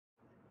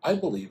I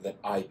believe that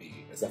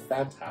IB is a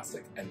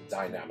fantastic and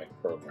dynamic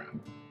program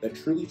that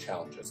truly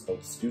challenges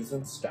both students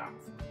and staff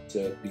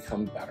to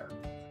become better.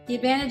 The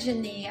advantage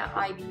in the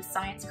IB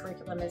science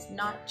curriculum is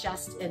not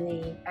just in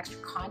the extra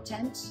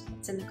content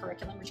that's in the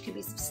curriculum, which can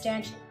be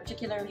substantial,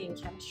 particularly in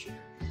chemistry,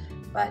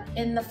 but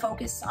in the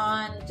focus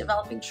on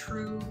developing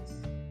true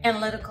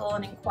analytical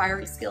and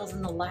inquiry skills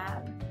in the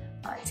lab.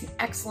 It's an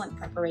excellent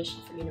preparation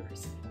for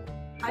university.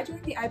 I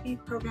joined the IB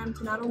program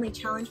to not only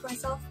challenge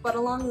myself, but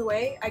along the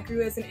way, I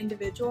grew as an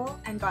individual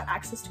and got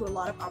access to a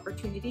lot of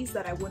opportunities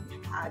that I wouldn't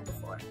have had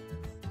before.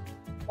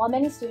 While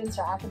many students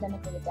are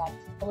academically adept,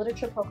 the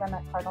literature program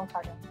at Cardinal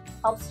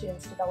helps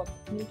students develop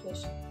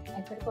communication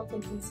and critical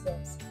thinking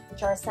skills,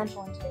 which are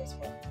essential in today's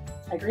world.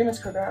 I agree, Ms.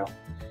 Cardinal.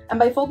 And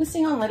by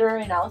focusing on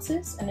literary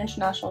analysis and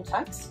international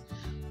texts,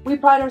 we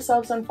pride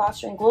ourselves on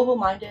fostering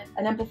global-minded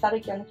and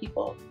empathetic young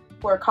people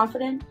who are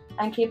confident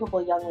and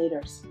capable young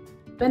leaders.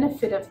 The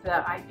benefit of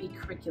the IB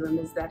curriculum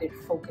is that it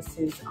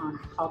focuses on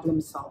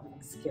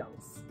problem-solving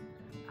skills.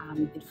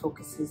 It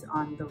focuses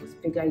on those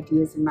big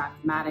ideas in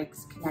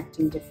mathematics,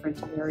 connecting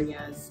different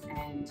areas,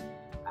 and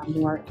a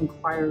more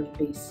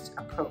inquiry-based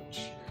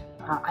approach.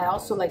 I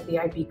also like the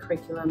IB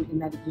curriculum in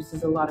that it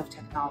uses a lot of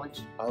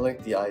technology. I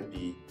like the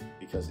IB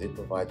because it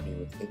provides me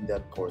with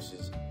in-depth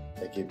courses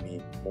that give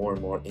me more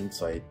and more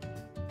insight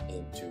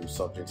into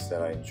subjects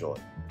that I enjoy.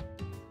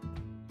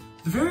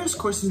 The various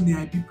courses in the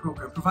IB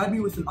program provide me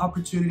with an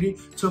opportunity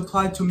to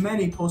apply to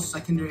many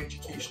post-secondary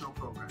educational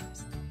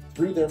programs.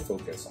 Through their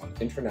focus on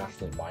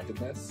international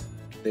mindedness,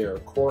 they are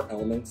core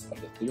elements of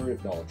the Theory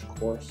of Knowledge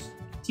course.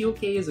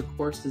 TOK is a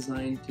course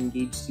designed to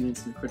engage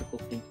students in critical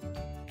thinking.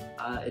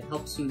 It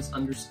helps students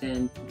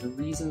understand the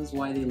reasons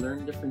why they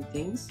learn different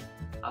things,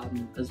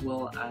 as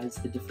well as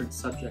the different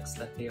subjects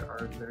that they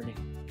are learning.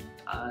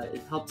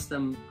 It helps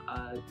them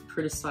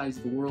criticize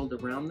the world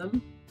around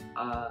them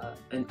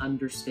and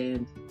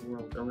understand the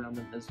world around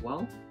them as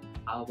well,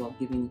 while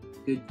giving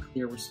good,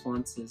 clear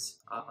responses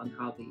on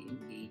how they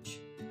engage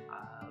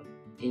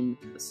in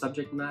the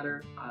subject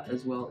matter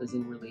as well as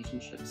in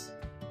relationships.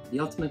 The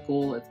ultimate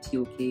goal of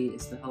TOK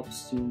is to help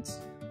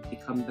students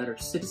become better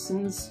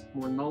citizens,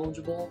 more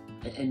knowledgeable,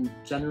 and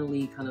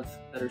generally kind of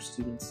better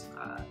students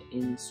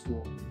in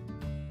school.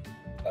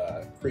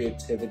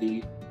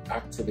 Creativity,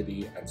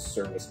 activity, and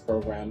service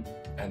program,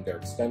 and their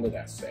extended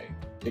essay,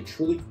 it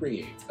truly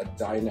creates a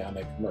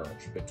dynamic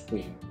merge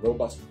between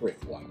robust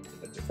curriculum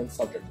in the different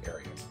subject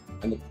areas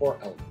and the core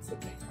elements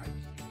that make IB.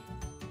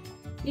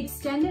 The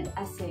extended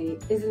essay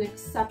is an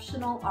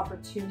exceptional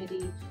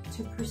opportunity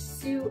to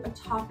pursue a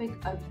topic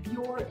of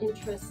your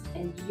interest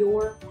and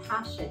your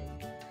passion.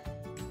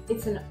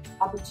 It's an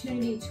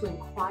opportunity to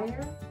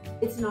inquire.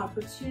 It's an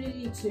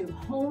opportunity to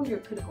hone your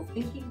critical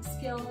thinking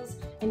skills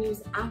and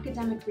use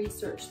academic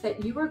research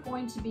that you are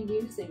going to be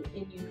using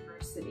in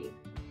university.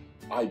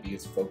 IB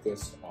is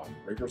focused on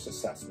rigorous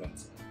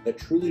assessments that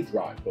truly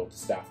drive both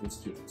staff and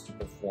students to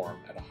perform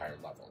at a higher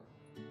level.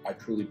 I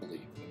truly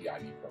believe in the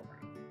IB program.